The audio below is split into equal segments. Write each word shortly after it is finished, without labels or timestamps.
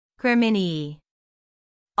Gramineae.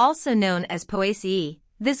 Also known as Poaceae,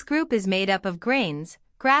 this group is made up of grains,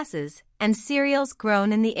 grasses, and cereals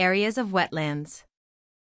grown in the areas of wetlands.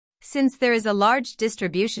 Since there is a large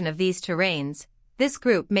distribution of these terrains, this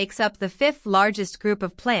group makes up the fifth largest group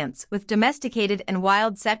of plants with domesticated and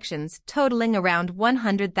wild sections totaling around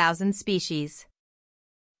 100,000 species.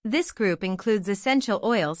 This group includes essential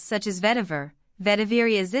oils such as vetiver,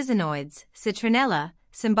 Vetiveria zizinoides, citronella,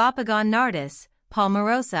 Cymbopogon nardus,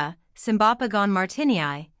 palmarosa, Cymbopogon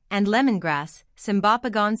martinii, and lemongrass,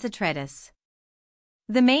 Cymbopogon citretus.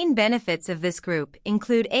 The main benefits of this group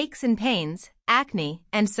include aches and pains, acne,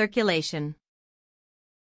 and circulation.